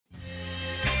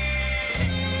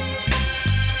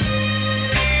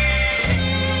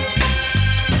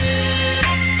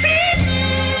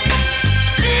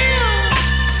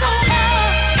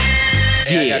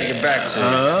gotta get back to it.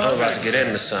 I'm about to get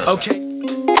into something. Okay.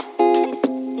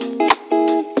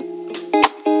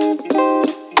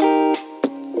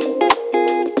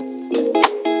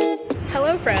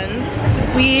 Hello friends.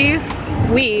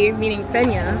 We meaning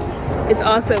Fenya is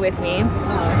also with me.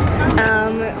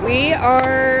 We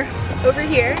are over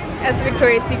here at the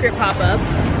Victoria's Secret pop-up,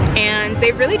 and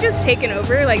they've really just taken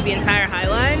over like the entire High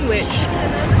Line, which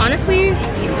honestly,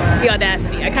 the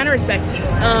audacity, I kind of respect it.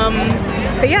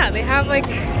 But yeah, they have like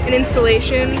an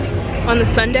installation on the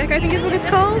sun deck, I think is what it's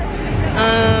called.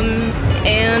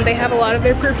 And they have a lot of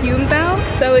their perfumes out,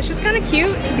 so it's just kind of cute.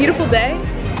 It's a beautiful day.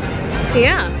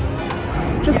 Yeah,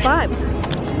 just vibes.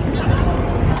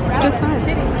 Just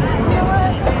vibes.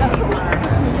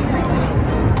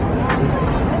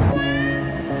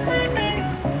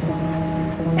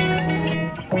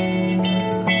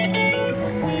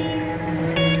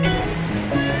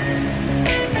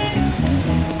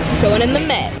 Going in the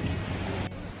Met.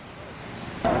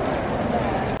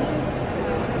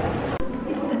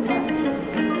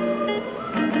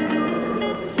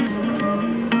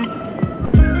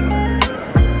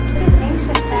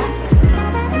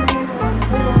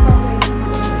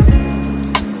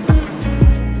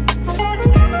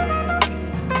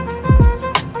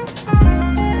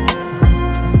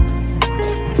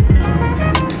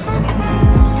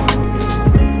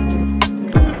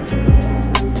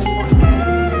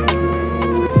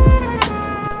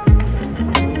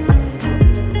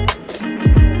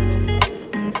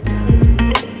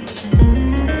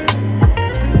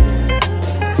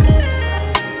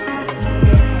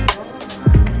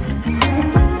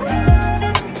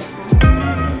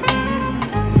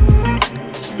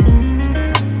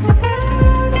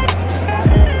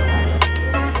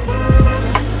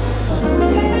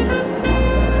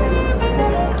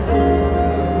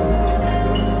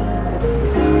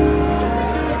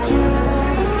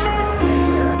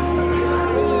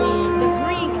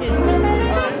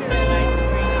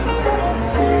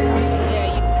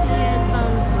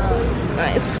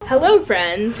 Hello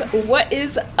friends, what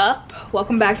is up?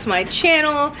 Welcome back to my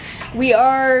channel. We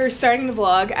are starting the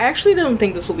vlog. I actually don't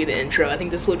think this will be the intro. I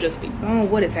think this will just be, oh,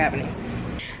 what is happening?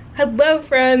 Hello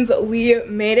friends, we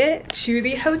made it to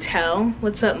the hotel.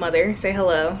 What's up, mother? Say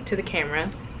hello to the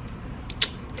camera.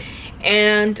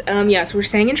 And yeah, so we're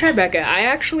staying in Tribeca. I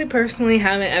actually personally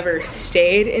haven't ever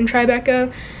stayed in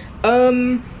Tribeca.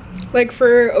 Like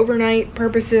for overnight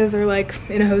purposes or like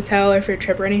in a hotel or for a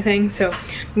trip or anything, so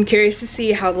I'm curious to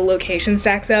see how the location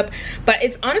stacks up. But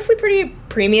it's honestly pretty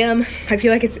premium. I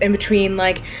feel like it's in between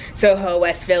like Soho,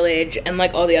 West Village, and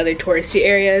like all the other touristy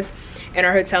areas, and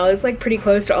our hotel is like pretty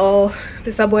close to all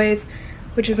the subways,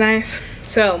 which is nice.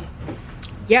 So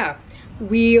yeah,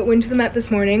 we went to the Met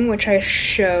this morning, which I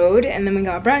showed, and then we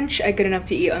got brunch at Good Enough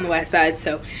to Eat on the west side.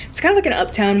 So it's kind of like an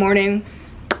uptown morning.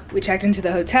 We checked into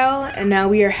the hotel, and now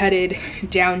we are headed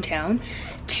downtown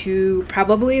to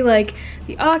probably like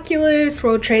the Oculus,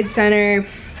 World Trade Center,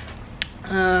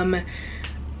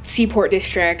 Seaport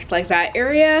District, like that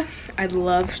area. I'd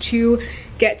love to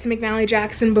get to McNally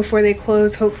Jackson before they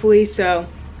close, hopefully. So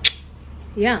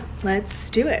yeah, let's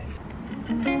do it.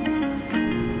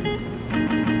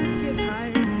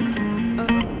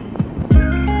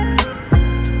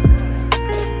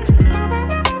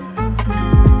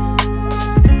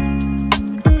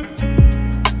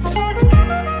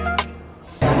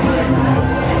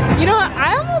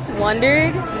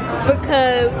 Wondered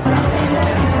because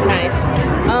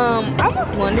I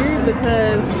almost wondered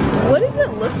because what does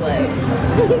it look like?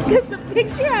 Because the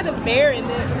picture had a bear in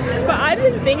it, but I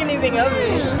didn't think anything of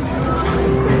it.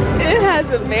 It has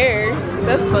a bear.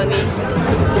 That's funny.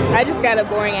 I just got a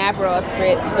boring Aperol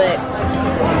spritz, but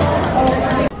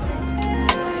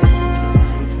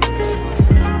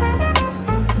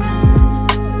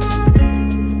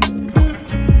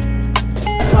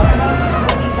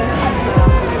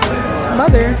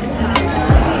mother.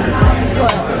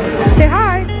 What? Say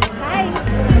hi. Hi.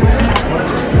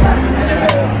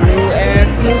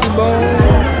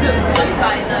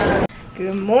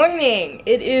 Good morning.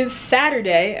 It is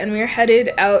Saturday and we are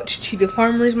headed out to the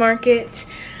farmer's market.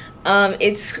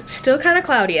 It's still kind of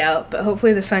cloudy out, but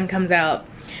hopefully the sun comes out.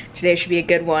 Today should be a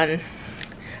good one.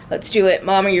 Let's do it.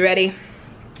 Mom, are you ready?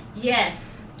 Yes.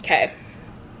 Okay.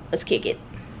 Let's kick it.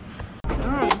 Oh,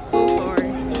 I'm so sorry.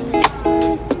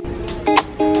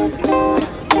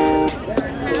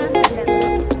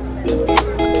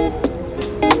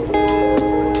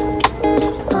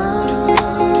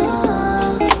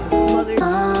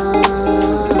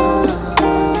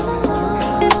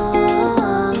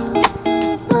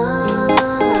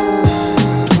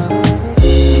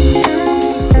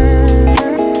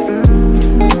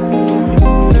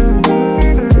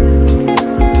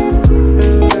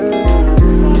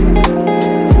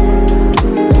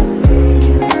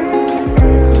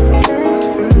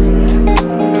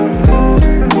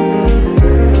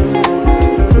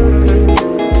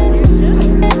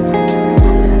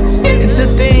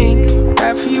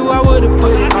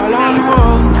 put it all on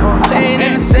hold. Now I'm playing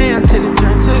in the sand till it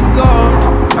turns to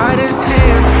gold. By his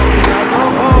hands, but we all go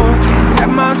old. Can't have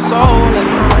my soul, let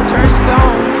my heart turn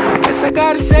stone. Guess I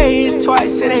gotta say it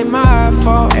twice, it ain't my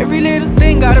fault. Every little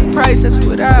thing got a price, that's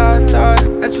what I thought.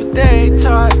 That's what they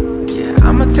taught. Yeah,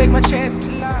 I'ma take my chance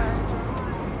to lie.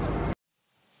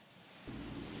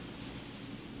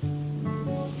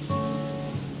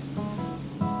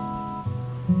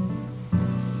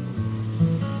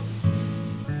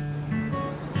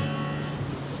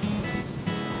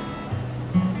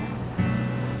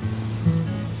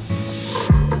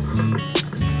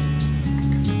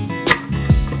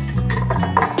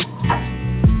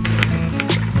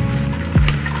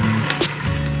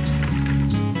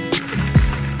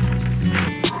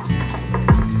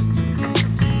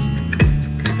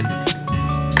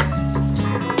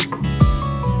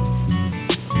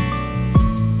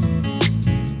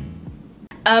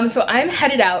 So I'm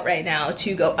headed out right now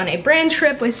to go on a brand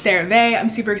trip with CeraVe. I'm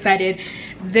super excited.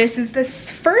 This is the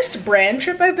first brand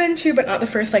trip I've been to, but not the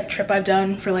first like trip I've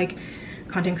done for like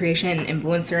content creation,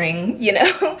 influencering, you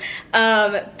know.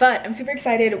 But I'm super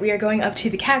excited. We are going up to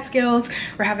the Catskills.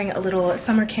 We're having a little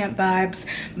summer camp vibes,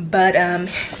 but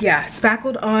yeah,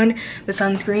 spackled on the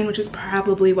sunscreen, which is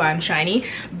probably why I'm shiny.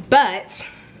 But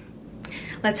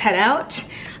let's head out.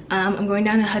 I'm going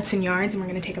down to Hudson Yards and we're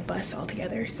gonna take a bus all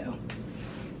together, so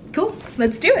cool,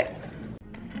 let's do it.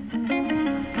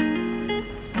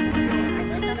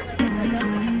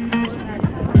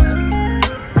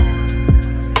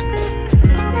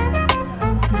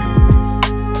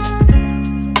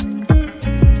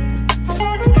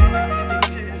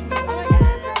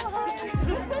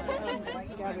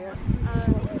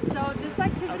 So this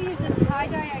activity is a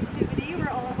tie-dye activity. We're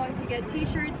all going to get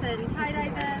t-shirts and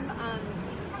tie-dye them.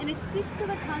 And it speaks to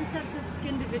the concept of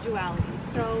skin individuality.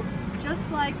 So just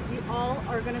like we all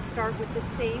are going to start with the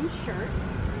same shirt,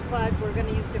 but we're going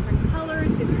to use different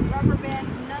colors, different rubber bands,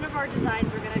 none of our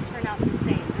designs are going to turn out the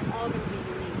same. They're all going to be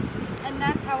unique. And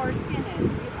that's how our skin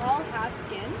is. We all have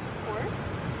skin, of course,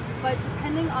 but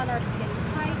depending on our skin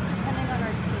type, depending on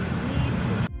our skin's needs,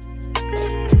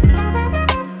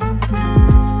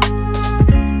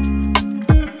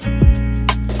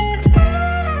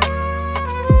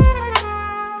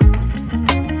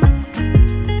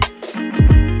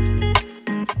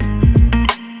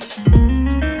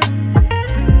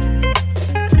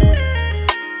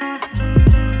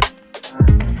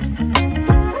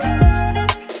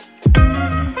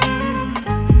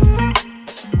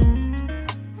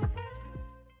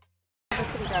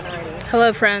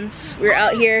 Hello friends, we're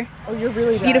out here. Oh, you're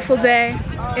really bad. Beautiful day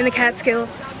in the Catskills.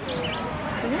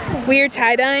 We are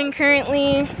tie-dyeing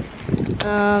currently.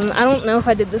 I don't know if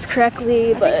I did this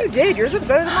correctly, but I think you did. Yours is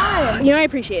better than mine. you know, I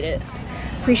appreciate it.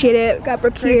 Appreciate it. Got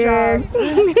Brooke here.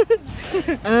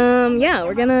 Yeah,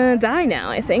 we're gonna dye now,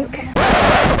 I think.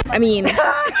 I mean,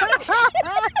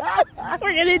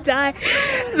 we're gonna dye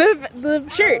the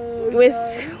shirt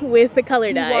with the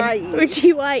color dye. Or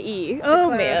GYE. Oh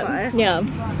man. Yeah.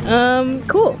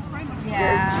 Cool.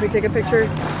 Yeah. Should we take a picture?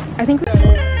 I think we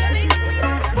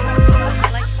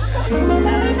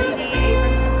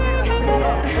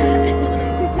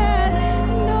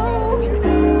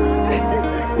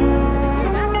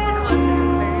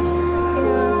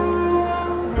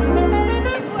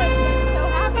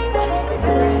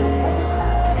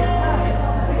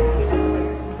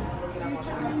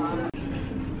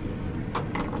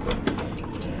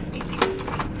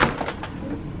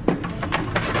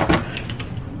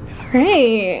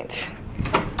Great.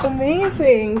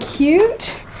 Amazing.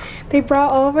 Cute. They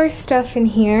brought all of our stuff in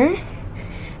here.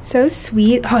 So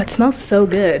sweet. Oh, it smells so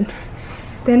good.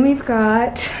 Then we've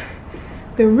got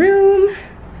the room.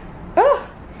 Oh,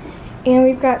 and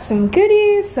we've got some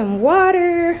goodies, some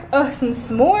water, oh, some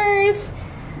s'mores,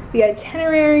 the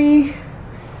itinerary.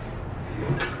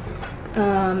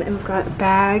 And we've got a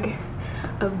bag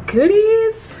of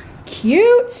goodies.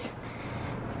 Cute.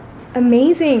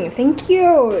 Amazing, thank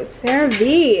you,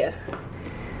 CeraVe.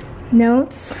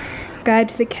 Notes, guide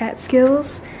to the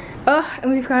Catskills. Oh, and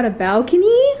we've got a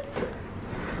balcony.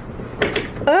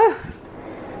 Oh.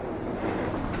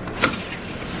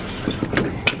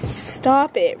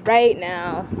 Stop it right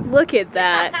now. Look at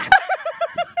that.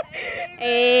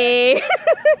 Hey.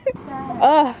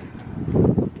 Oh,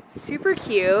 super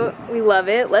cute. We love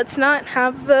it. Let's not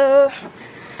have the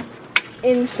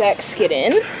insects get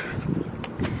in.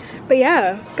 But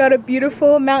yeah, got a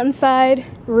beautiful mountainside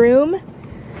room.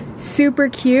 Super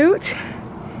cute.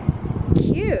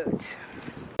 Cute.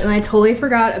 And I totally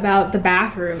forgot about the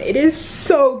bathroom. It is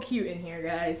so cute in here,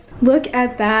 guys. Look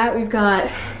at that. We've got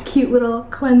cute little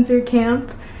cleanser camp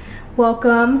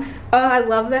Welcome. Oh, I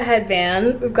love the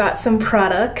headband. We've got some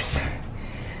products.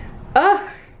 Oh,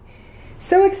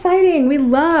 so exciting. We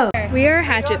are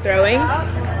hatchet throwing.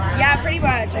 Yeah, pretty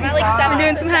much. I'm at like 7. We're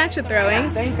doing some hatchet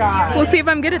throwing. Thank God. We'll see if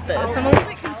I'm good at this. I'm a little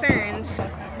bit concerned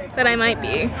that I might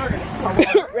be.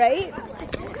 Right?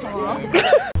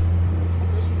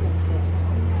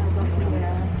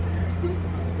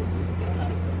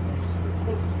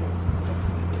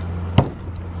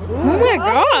 Oh my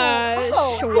gosh!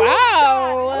 Oh,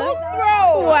 wow!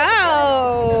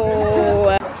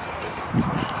 Wow!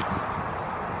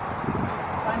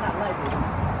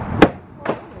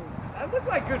 That looked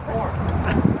like good form.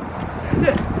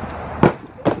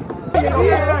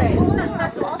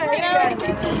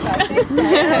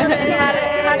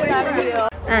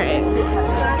 Alright.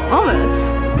 Almost.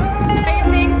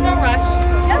 Thanks, no rush.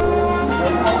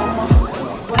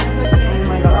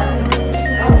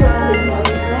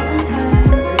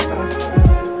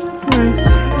 Nice.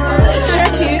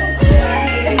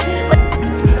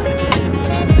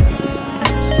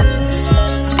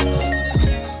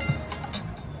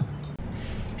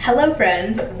 Hello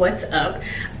friends, what's up?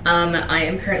 I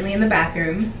am currently in the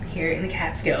bathroom here in the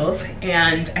Catskills,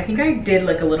 and I think I did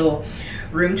like a little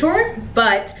room tour,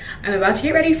 but I'm about to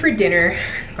get ready for dinner.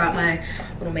 Got my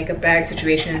little makeup bag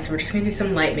situation, so we're just gonna do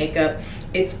some light makeup.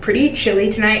 It's pretty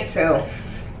chilly tonight, so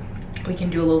we can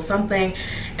do a little something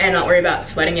and not worry about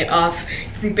sweating it off,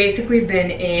 because we've basically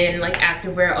been in like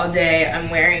activewear all day. I'm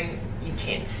wearing, you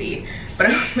can't see, but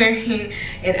I'm wearing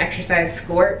an exercise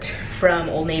skirt from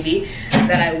Old Navy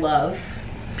that I love.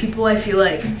 People, I feel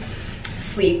like,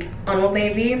 sleep on Old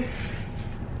Navy,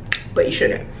 but you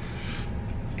shouldn't.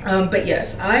 But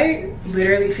yes, I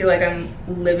literally feel like I'm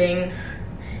living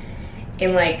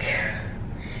in like,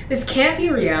 this can't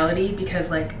be reality, because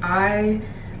like I'm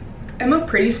a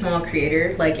pretty small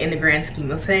creator, like in the grand scheme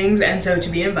of things, and so to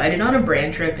be invited on a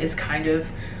brand trip is kind of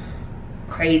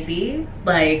crazy.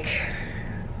 Like,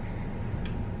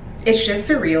 it's just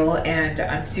surreal, and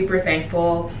I'm super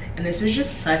thankful, and this is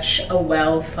just such a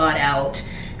well thought out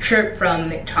trip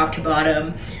from top to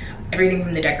bottom. Everything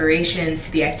from the decorations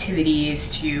to the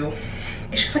activities to,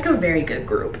 it's just like a very good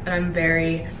group, and I'm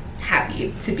very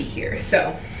happy to be here,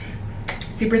 so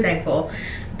super thankful.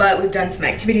 But we've done some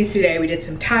activities today. We did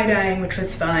some tie-dyeing, which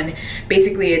was fun.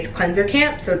 Basically it's cleanser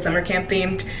camp, so it's summer camp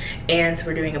themed, and so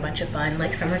we're doing a bunch of fun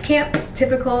like summer camp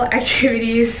typical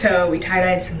activities. So we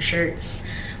tie-dyed some shirts,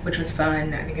 which was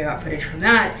fun. I think I got footage from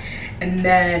that. And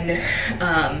then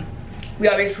we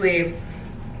obviously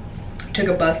took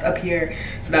a bus up here,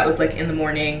 so that was like in the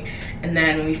morning. And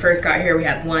then when we first got here, we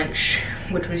had lunch,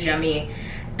 which was yummy.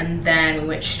 And then we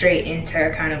went straight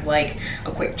into kind of like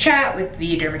a quick chat with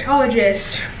the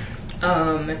dermatologist,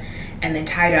 and then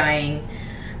tie-dyeing.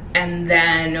 And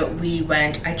then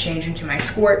I changed into my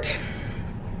skirt,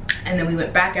 and then we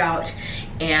went back out,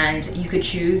 and you could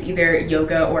choose either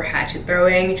yoga or hatchet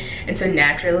throwing. And so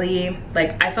naturally,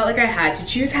 like, I felt like I had to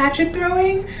choose hatchet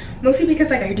throwing, mostly because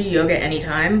like I do yoga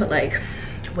anytime, but like,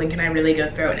 when can I really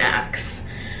go throw an axe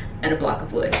at a block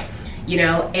of wood, you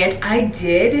know? And I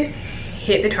did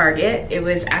hit the target. It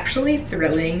was actually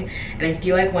thrilling, and I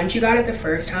feel like once you got it the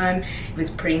first time, it was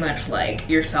pretty much like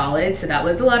you're solid. So that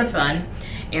was a lot of fun,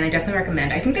 and I definitely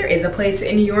recommend. I think there is a place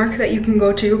in New York that you can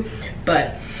go to,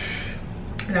 but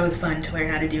that was fun to learn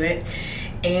how to do it.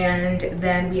 And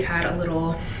then we had a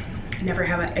little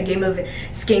a game of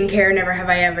skincare, never have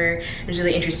I ever. It was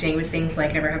really interesting with things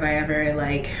like never have I ever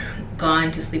like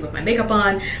gone to sleep with my makeup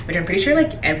on, which I'm pretty sure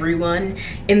like everyone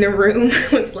in the room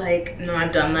was like, no,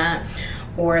 I've done that.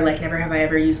 Or like never have I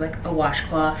ever used like a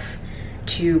washcloth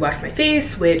to wash my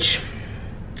face, which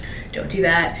don't do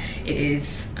that. It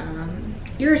is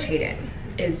irritating,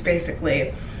 is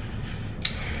basically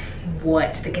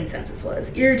what the consensus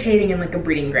was. Irritating and like a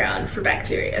breeding ground for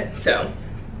bacteria. So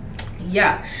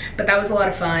yeah, but that was a lot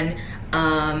of fun.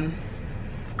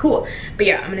 Cool. But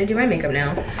yeah, I'm gonna do my makeup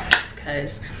now,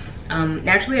 because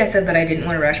naturally I said that I didn't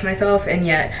want to rush myself, and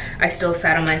yet I still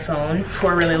sat on my phone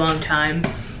for a really long time,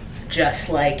 just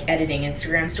like editing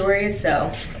Instagram stories.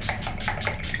 So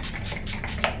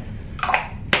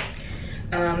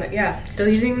yeah, still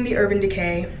using the Urban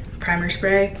Decay primer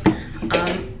spray.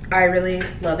 I really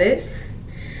love it.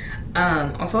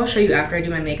 Also, I'll show you after I do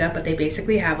my makeup, but they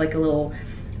basically have like a little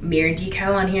mirror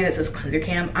decal on here that says cleanser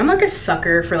camp. I'm like a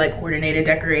sucker for like coordinated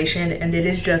decoration, and it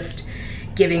is just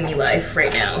giving me life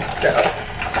right now. So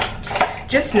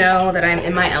just know that I'm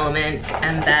in my element,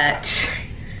 and that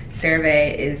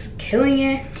CeraVe is killing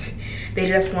it. They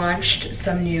just launched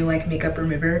some new like makeup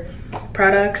remover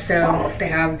products. So they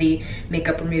have the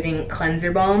makeup removing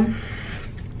cleanser balm,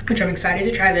 which I'm excited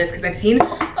to try this because I've seen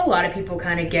a a lot of people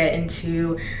kind of get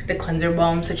into the cleanser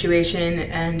balm situation,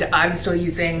 and I'm still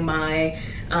using my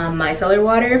micellar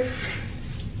water.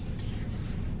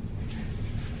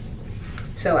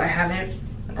 So I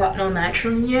haven't gotten on that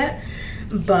train yet,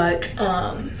 but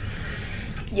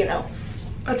you know,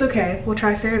 that's okay. We'll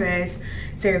try CeraVe.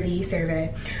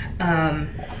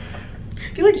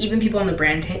 I feel like even people on the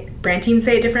brand team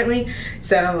say it differently,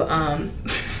 so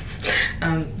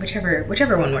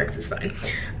whichever one works is fine.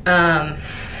 But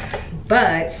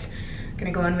I'm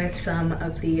gonna go in with some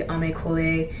of the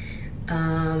Amicole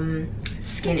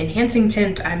skin enhancing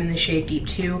tint. I'm in the shade Deep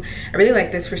 2. I really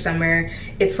like this for summer.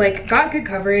 It's like got good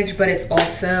coverage, but it's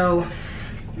also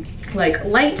like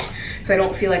light, so I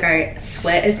don't feel like I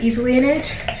sweat as easily in it.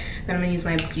 Then I'm gonna use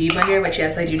my beauty blender, which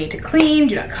yes, I do need to clean,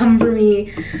 do not come for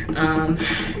me.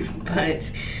 But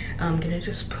I'm gonna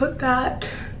just put that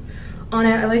on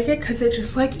it. I like it because it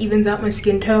just like evens out my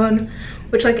skin tone,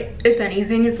 which like if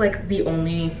anything is like the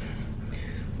only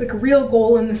like real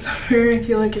goal in the summer. I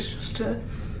feel like it's just to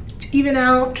even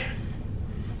out.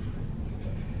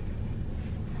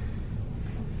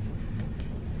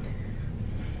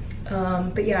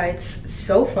 But yeah, it's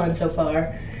so fun so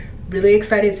far. Really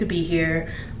excited to be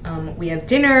here. We have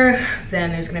dinner,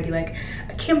 then there's gonna be like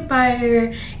a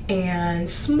campfire and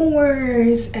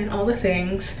s'mores and all the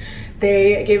things.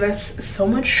 They gave us so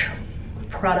much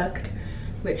product,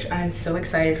 which I'm so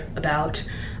excited about.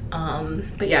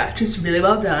 But yeah, just really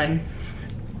well done.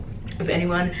 If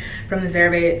anyone from the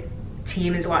CeraVe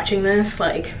team is watching this,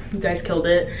 like, you guys killed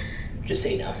it, just so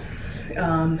you know.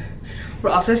 We're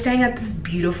also staying at this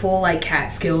beautiful like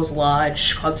Catskills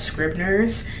lodge called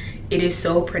Scribner's. It is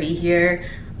so pretty here.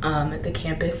 The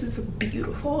campus is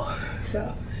beautiful,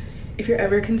 so if you're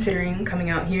ever considering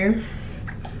coming out here,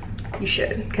 you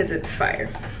should, because it's fire.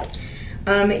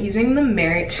 Using the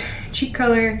Merit cheek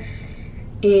color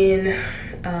in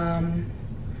I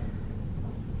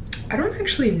don't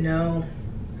actually know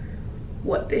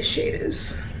what this shade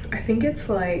is. I think it's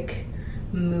like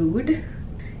Mood.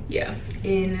 Yeah,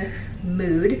 in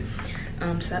Mood.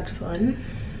 So that's fun,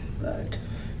 but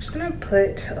I'm just gonna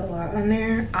put a lot on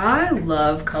there. I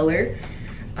love color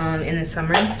in the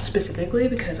summer specifically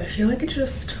because I feel like it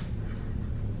just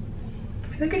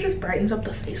brightens up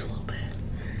the face a little bit,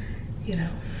 you know.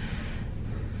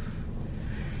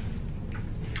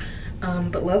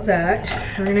 But love that.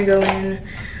 We're gonna go in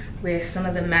with some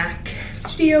of the MAC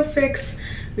Studio Fix,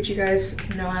 which you guys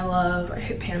know I love. I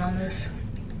hit pan on this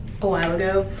a while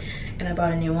ago and I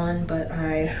bought a new one, but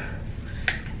I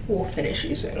will finish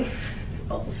using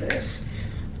all of this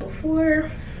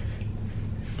before,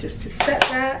 just to set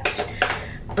that.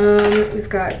 We've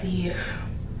got the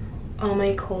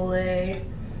Amicole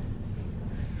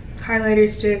highlighter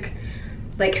stick,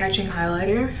 light catching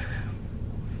highlighter.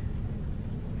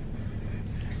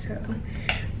 So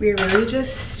we're really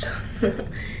just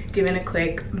doing a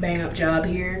quick bang up job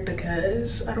here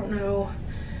because I don't know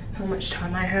how much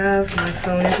time I have. My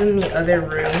phone is in the other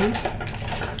room.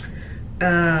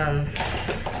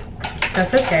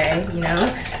 That's okay, you know,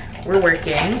 we're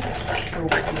working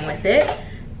with it.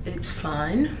 It's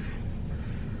fun.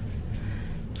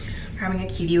 We're having a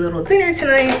cutie little dinner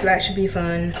tonight, so that should be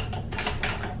fun.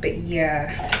 But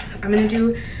yeah, I'm gonna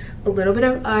do a little bit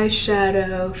of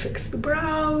eyeshadow, fix the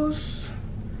brows.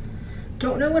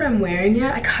 Don't know what I'm wearing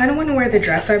yet. I kind of want to wear the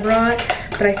dress I brought,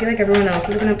 but I feel like everyone else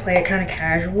is gonna play it kind of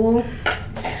casual.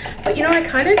 But you know, I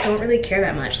kind of don't really care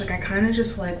that much. Like, I kind of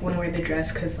just like want to wear the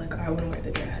dress because like I want to wear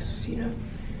the dress, you know?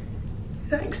 Does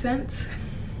that make sense?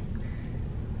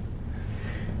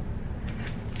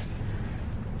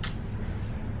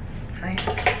 Nice.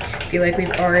 I feel like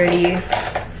we've already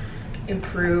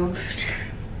improved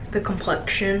the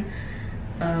complexion.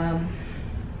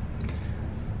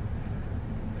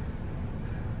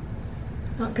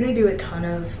 Not gonna do a ton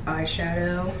of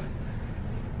eyeshadow,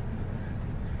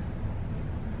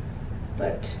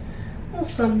 but a little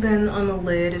something on the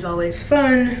lid is always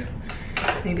fun.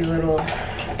 Maybe a little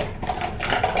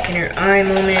inner eye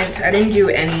moment. I didn't do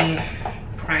any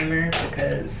primer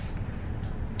because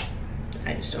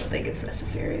I just don't think it's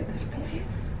necessary at this point.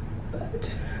 But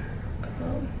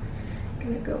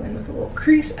gonna go in with a little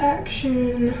crease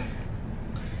action.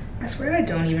 I swear I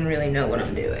don't even really know what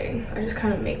I'm doing. I just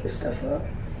kind of make this stuff up.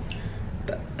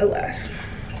 But alas,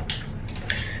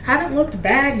 haven't looked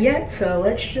bad yet, so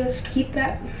let's just keep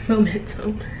that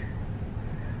momentum.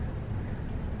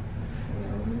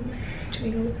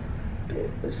 Doing a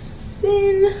bit of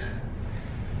sin.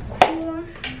 Cool.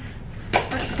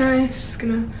 That's nice.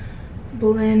 Gonna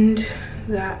blend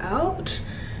that out.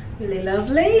 Really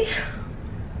lovely.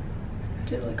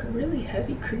 Did like a really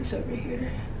heavy crease over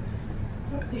here.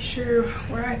 Not really sure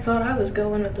where I thought I was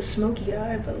going with the smoky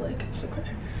eye, but like it's okay.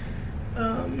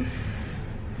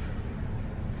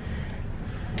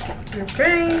 Your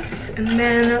bangs, and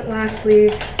then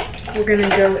lastly we're gonna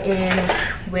go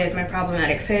in with my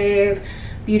problematic fave,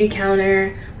 Beauty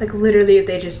Counter. Like literally if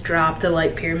they just dropped the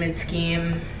light pyramid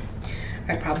scheme,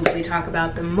 I'd probably talk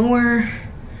about them more,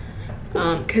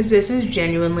 because this is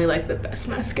genuinely like the best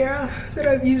mascara that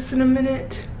I've used in a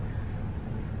minute.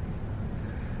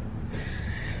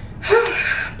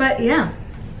 But yeah,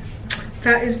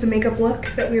 that is the makeup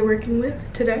look that we're working with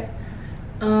today.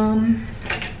 I'm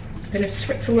gonna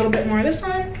spritz a little bit more of this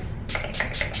on,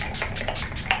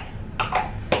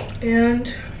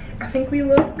 and I think we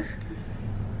look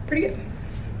pretty good.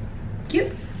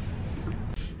 Cute.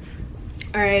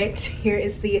 All right, here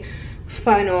is the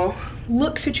final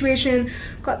look situation.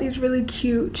 Got these really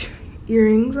cute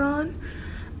earrings on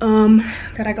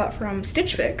that I got from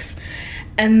Stitch Fix,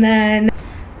 and then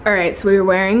all right, so we were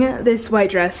wearing this white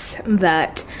dress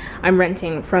that I'm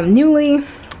renting from Newly.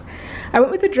 I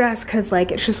went with the dress because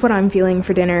like it's just what I'm feeling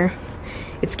for dinner.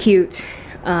 It's cute.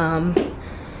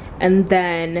 And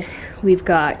then we've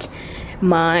got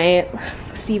my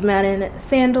Steve Madden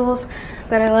sandals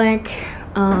that I like.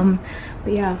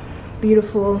 But yeah,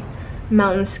 beautiful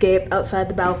mountainscape outside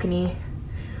the balcony.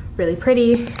 Really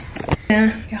pretty.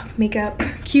 Yeah, makeup,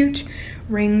 cute.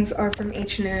 Rings are from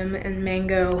H&M and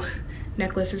Mango.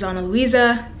 Necklace is Ana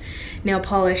Luisa. Nail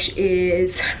polish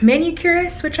is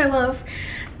Manicurist, which I love.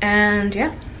 And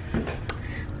yeah,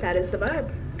 that is the vibe.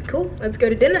 Cool, let's go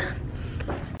to dinner.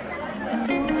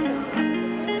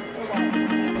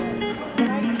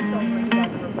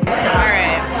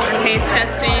 Alright, we're taste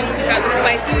testing. We got the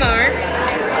spicy mark.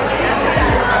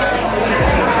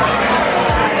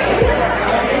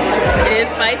 It is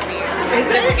spicy.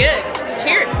 It's good.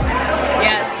 Cheers.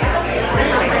 Yes.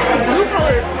 Blue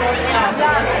color is throwing me off.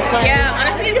 Yeah,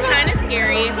 honestly it's kind of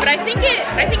scary, but I think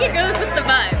it goes with the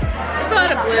vibes. There's a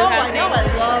lot of blue happening. I know, I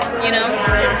love the you know?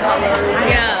 colors.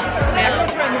 Yeah.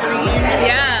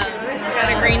 Yeah.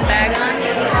 Got a green bag on.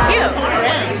 Cute.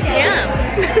 Yeah.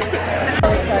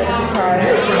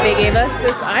 They gave us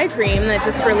this eye cream that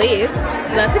just released,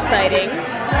 so that's exciting.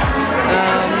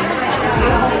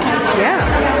 Yeah.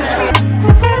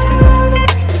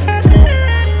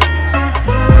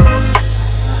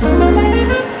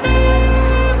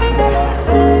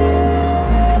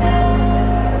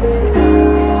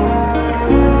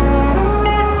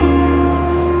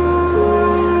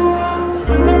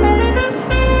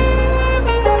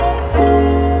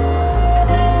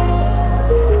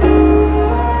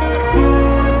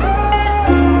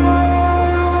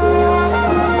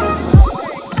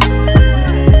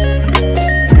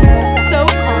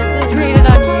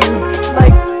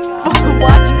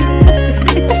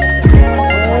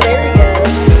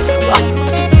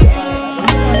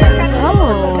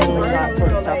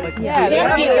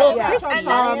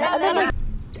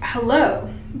 Hello,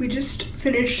 we just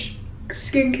finished our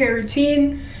skincare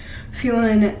routine,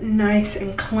 feeling nice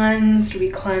and cleansed. We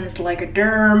cleansed like a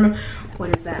derm.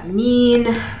 What does that mean?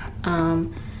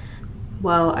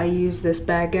 Well, I use this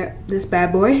bad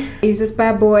boy.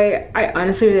 I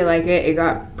honestly really like it. It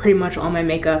got pretty much all my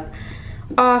makeup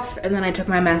off, and then I took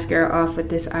my mascara off with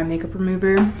this eye makeup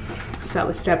remover. So that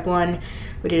was step one.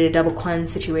 We did a double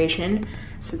cleanse situation.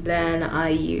 So then I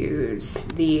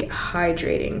used the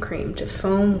hydrating cream to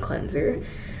foam cleanser,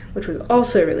 which was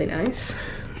also really nice.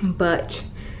 But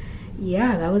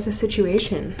yeah, that was a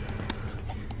situation.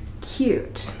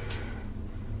 Cute.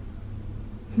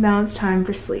 Now it's time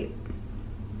for sleep.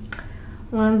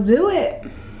 Let's do it.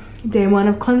 Day one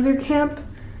of cleanser camp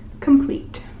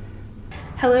complete.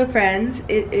 Hello friends,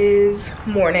 it is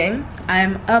morning.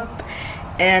 I'm up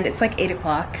and it's like 8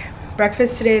 o'clock.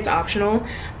 Breakfast today is optional,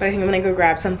 but I think I'm gonna go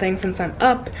grab something since I'm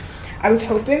up. I was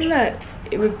hoping that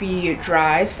it would be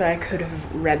dry so that I could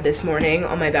have read this morning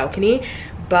on my balcony,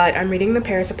 but I'm reading The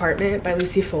Paris Apartment by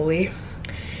Lucy Foley.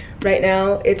 Right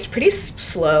now, it's pretty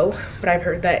slow, but I've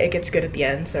heard that it gets good at the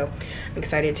end, so I'm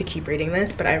excited to keep reading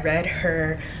this. But I read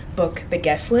her book, The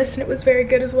Guest List, and it was very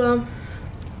good as well.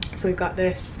 So we've got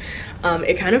this.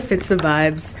 It kind of fits the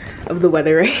vibes of the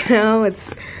weather right now.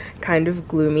 It's kind of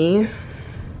gloomy.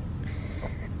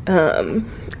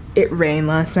 It rained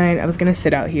last night. I was gonna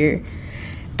sit out here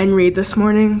and read this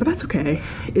morning, but that's okay.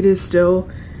 It is still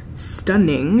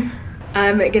stunning.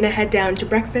 I'm gonna head down to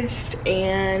breakfast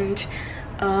and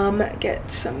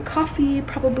get some coffee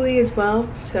probably as well.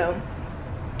 So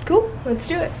cool, let's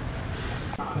do it.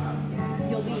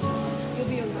 You'll be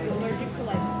allergic to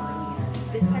like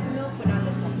this type of milk, but not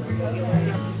this one. You'll be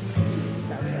allergic.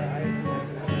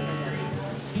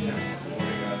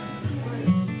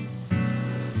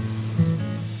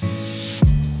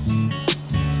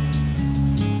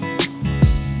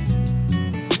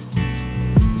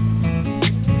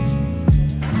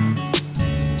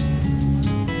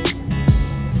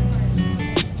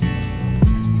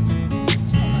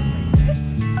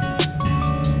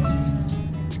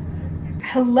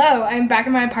 Hello, I'm back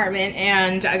in my apartment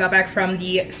and I got back from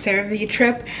the CeraVe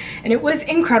trip and it was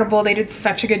incredible. They did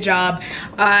such a good job.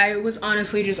 I was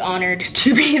honestly just honored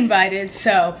to be invited.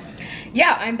 So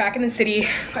yeah, I'm back in the city.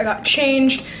 I got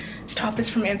changed. This top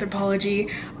is from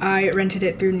Anthropologie. I rented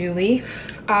it through Nuuly.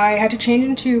 I had to change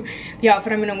into the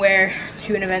outfit I'm gonna wear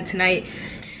to an event tonight.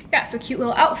 Yeah, so cute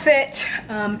little outfit.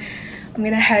 I'm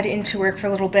gonna head into work for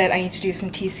a little bit. I need to do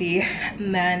some TC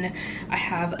and then I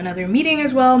have another meeting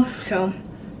as well. So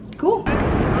cool.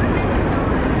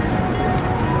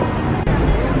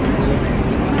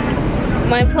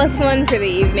 My +1 for the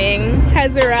evening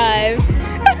has arrived.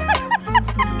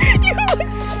 You look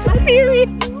so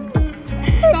serious.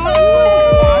 I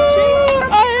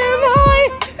am high.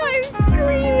 I'm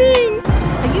screaming.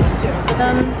 I used to, but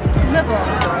then never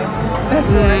on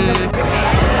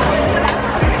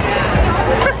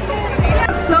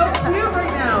I'm so cute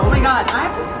right now. Oh my god, I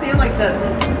have to stand like this.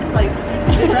 Like,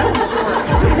 dress is short.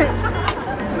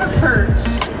 I'm a perch.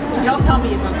 Y'all tell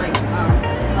me if I'm like,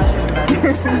 blushing about it.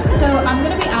 So I'm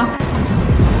gonna be asking.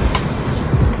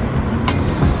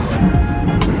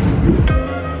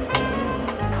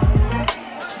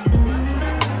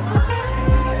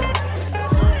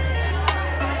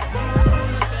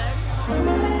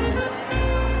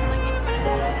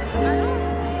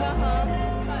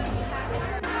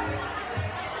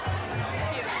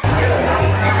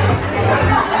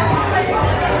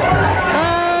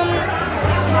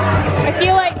 I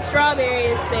feel like strawberry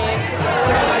is safe.